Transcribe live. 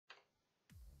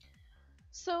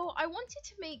So I wanted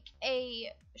to make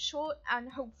a short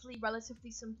and hopefully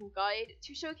relatively simple guide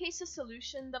to showcase a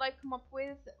solution that I've come up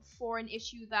with for an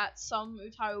issue that some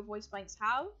UTAU voice banks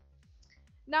have.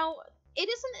 Now, it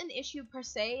isn't an issue per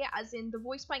se, as in the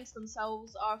voice banks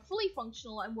themselves are fully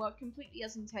functional and work completely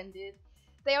as intended.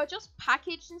 They are just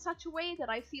packaged in such a way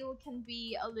that I feel can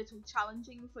be a little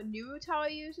challenging for new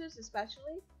UTAU users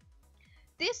especially.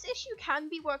 This issue can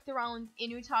be worked around in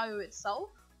UTAU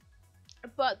itself,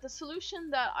 but the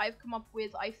solution that I've come up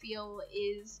with, I feel,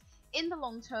 is in the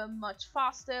long term much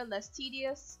faster, less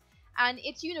tedious, and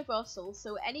it's universal,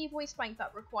 so any voice bank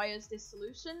that requires this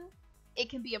solution,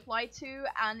 it can be applied to,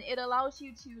 and it allows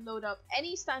you to load up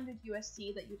any standard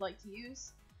UST that you'd like to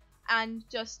use, and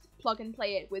just plug and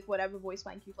play it with whatever voice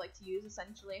bank you'd like to use,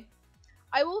 essentially.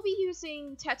 I will be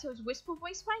using Teto's Whisper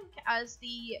voice bank as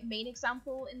the main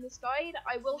example in this guide.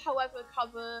 I will, however,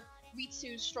 cover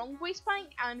Ritsu's Strong voice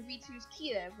bank and Ritsu's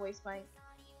Kire voice bank.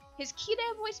 His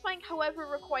Kire voice bank, however,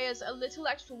 requires a little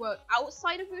extra work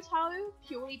outside of UTAU,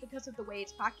 purely because of the way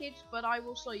it's packaged, but I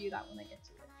will show you that when I get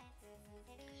to it.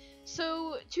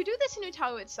 So, to do this in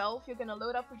UTAU itself, you're going to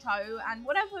load up UTAU, and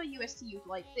whatever UST you'd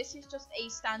like. This is just a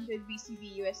standard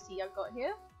VCV UST I've got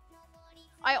here.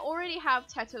 I already have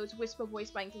Teto's Whisper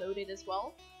voice bank loaded as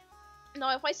well.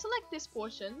 Now, if I select this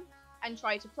portion and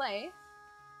try to play,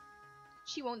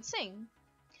 she won't sing.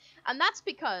 And that's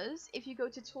because if you go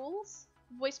to Tools,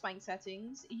 Voice Bank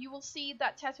Settings, you will see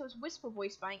that Teto's Whisper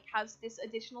voice bank has this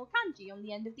additional kanji on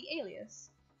the end of the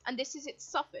alias. And this is its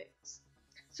suffix.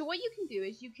 So what you can do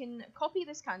is you can copy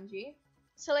this kanji,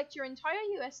 select your entire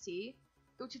UST,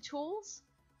 go to Tools,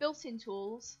 Built-in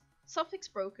Tools, Suffix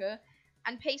Broker,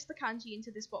 and paste the kanji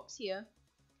into this box here.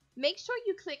 Make sure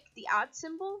you click the add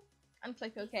symbol and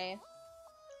click OK.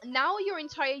 Now your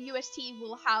entire UST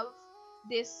will have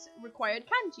this required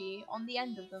kanji on the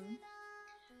end of them.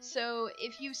 So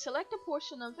if you select a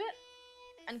portion of it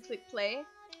and click play,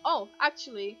 oh,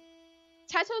 actually,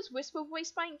 Teto's Whisper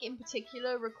voice bank in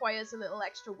particular requires a little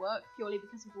extra work purely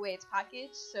because of the way it's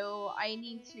packaged, so I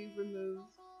need to remove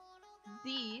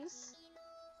these.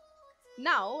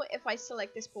 Now, if I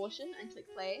select this portion and click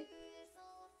play,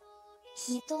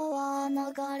 she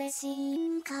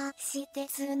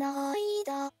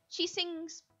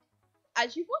sings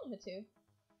as you want her to.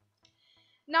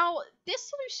 Now,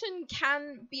 this solution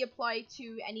can be applied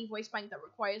to any voice bank that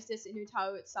requires this in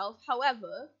UTAU itself.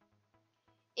 However,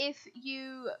 if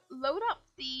you load up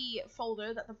the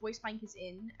folder that the voice bank is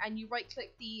in, and you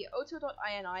right-click the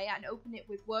auto.ini and open it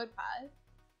with WordPad,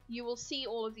 you will see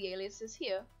all of the aliases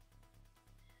here.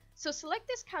 So select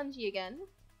this kanji again,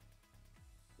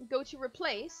 go to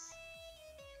replace,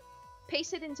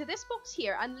 paste it into this box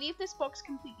here, and leave this box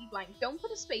completely blank. Don't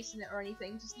put a space in it or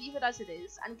anything, just leave it as it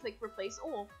is, and click replace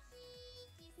all.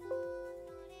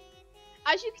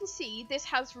 As you can see, this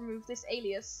has removed this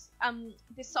alias,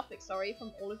 this suffix, sorry,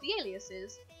 from all of the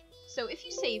aliases. So if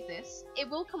you save this, it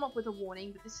will come up with a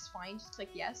warning, but this is fine, just click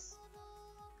yes.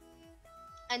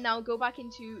 And now go back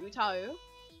into UTAU.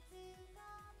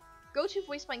 Go to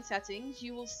voice bank settings,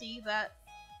 you will see that,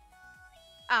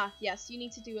 yes, you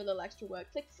need to do a little extra work.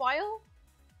 Click File,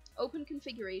 open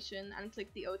Configuration, and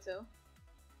click the auto.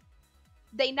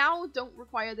 They now don't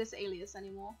require this alias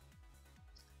anymore.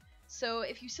 So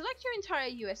if you select your entire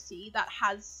UST that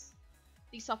has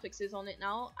the suffixes on it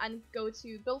now, and go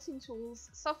to Built-in Tools,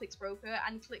 Suffix Broker,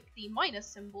 and click the minus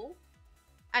symbol,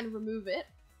 and remove it,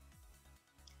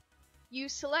 you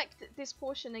select this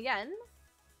portion again,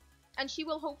 and she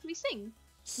will hopefully sing.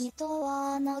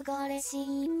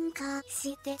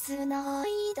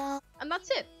 And that's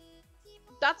it.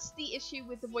 That's the issue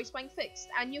with the voice bank fixed,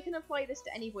 and you can apply this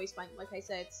to any voice bank, like I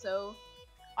said. So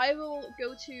I will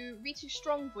go to Ritsu's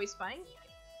Strong voice bank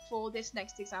for this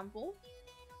next example.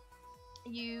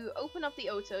 You open up the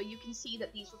auto, you can see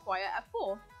that these require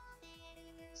F4.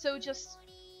 So just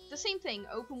the same thing,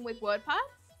 open with WordPad,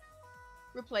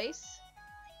 replace,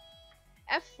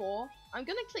 F4. I'm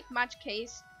gonna click match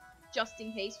case just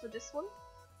in case for this one,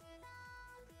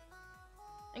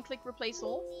 and click replace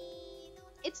all.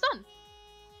 It's done.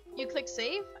 You click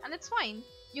save and it's fine.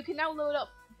 You can now load up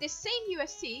this same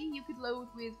UST you could load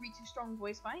with Ritsu's Strong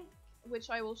voice bank, which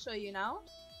I will show you now.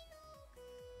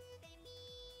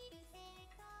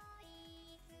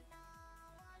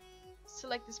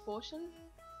 Select this portion.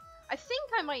 I think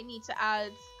I might need to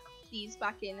add these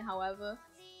back in, however.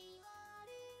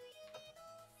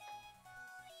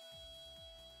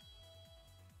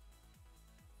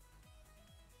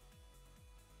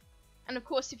 And of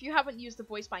course, if you haven't used the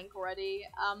voice bank already,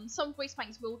 some voice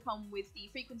banks will come with the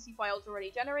frequency files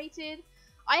already generated.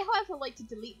 I, however, like to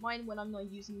delete mine when I'm not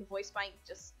using the voice bank,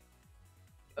 just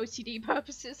OCD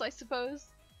purposes, I suppose.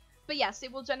 But yes,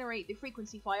 it will generate the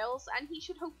frequency files, and he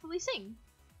should hopefully sing.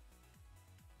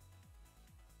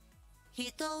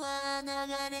 And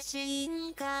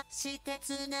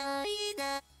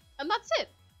that's it.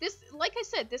 This, like I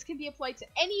said, this can be applied to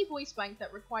any voice bank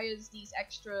that requires these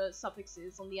extra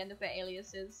suffixes on the end of their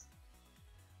aliases.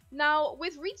 Now,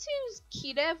 with Ritsu's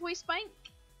Kire voice bank,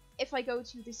 if I go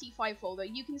to the C5 folder,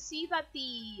 you can see that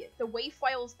the WAV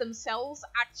files themselves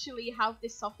actually have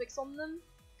this suffix on them.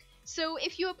 So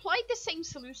if you applied the same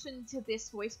solution to this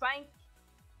voice bank,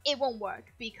 it won't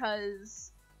work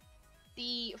because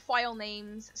the file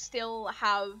names still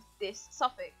have this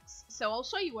suffix. So I'll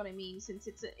show you what I mean, since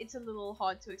it's a little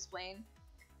hard to explain.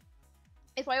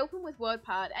 If I open with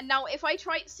WordPad, and now if I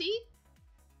try, see,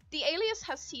 the alias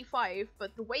has C5,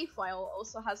 but the WAV file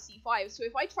also has C5, so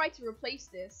if I try to replace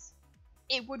this,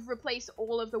 it would replace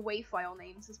all of the WAV file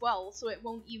names as well, so it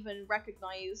won't even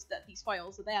recognize that these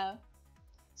files are there.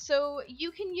 So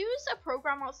you can use a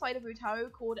program outside of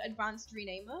UTAU called Advanced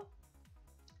Renamer,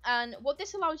 and what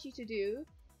this allows you to do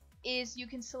is you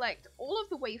can select all of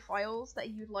the WAV files that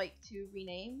you'd like to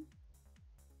rename,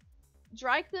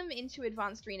 drag them into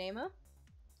Advanced Renamer.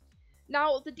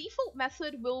 Now, the default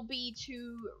method will be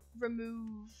to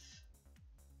remove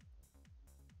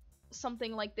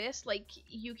something like this, like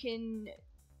you can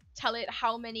tell it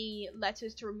how many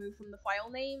letters to remove from the file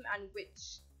name and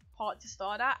which part to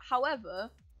start at. However,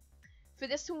 for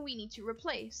this one we need to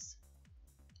replace.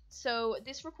 So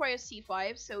this requires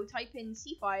C5, so type in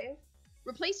C5,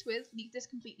 replace with, leave this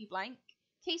completely blank,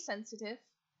 case sensitive,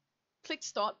 click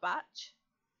start batch,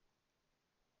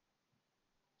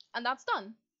 and that's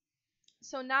done.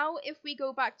 So now if we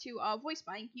go back to our voice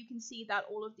bank, you can see that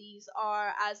all of these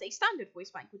are as a standard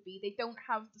voice bank would be. They don't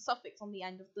have the suffix on the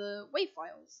end of the WAV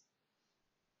files.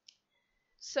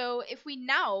 So if we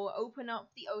now open up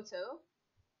the auto,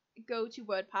 go to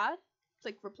WordPad,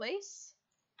 click replace,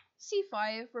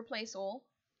 C5, replace all.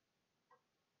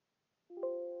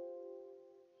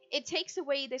 It takes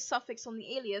away this suffix on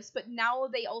the alias, but now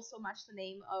they also match the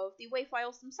name of the WAV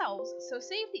files themselves. So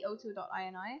save the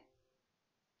auto.ini,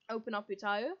 open up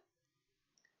UTAU,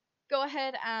 go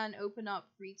ahead and open up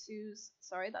Ritsu's,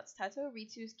 sorry, that's Teto,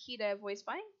 Ritsu's Kire voice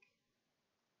bank.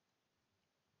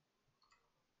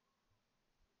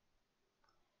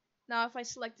 Now if I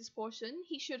select this portion,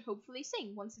 he should hopefully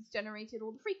sing once it's generated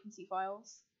all the frequency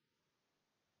files.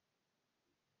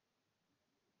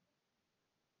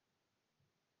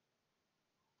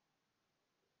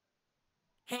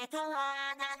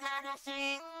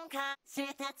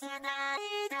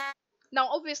 Now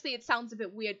obviously it sounds a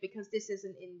bit weird because this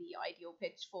isn't in the ideal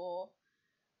pitch for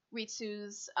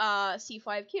Ritsu's C5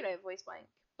 Kire voice bank.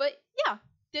 But yeah,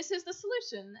 this is the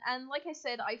solution, and like I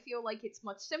said, I feel like it's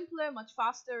much simpler, much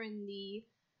faster in the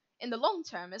long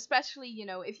term, especially, you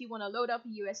know, if you want to load up a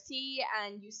UST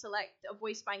and you select a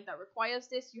voice bank that requires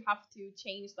this, you have to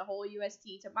change the whole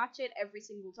UST to match it every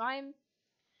single time.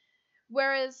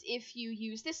 Whereas if you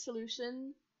use this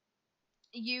solution,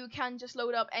 you can just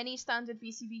load up any standard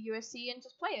VCV UST and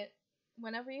just play it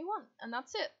whenever you want, and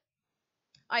that's it.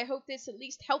 I hope this at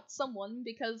least helped someone,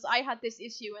 because I had this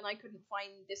issue and I couldn't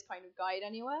find this kind of guide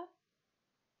anywhere.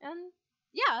 And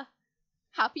yeah,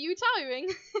 happy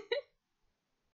UTAUing!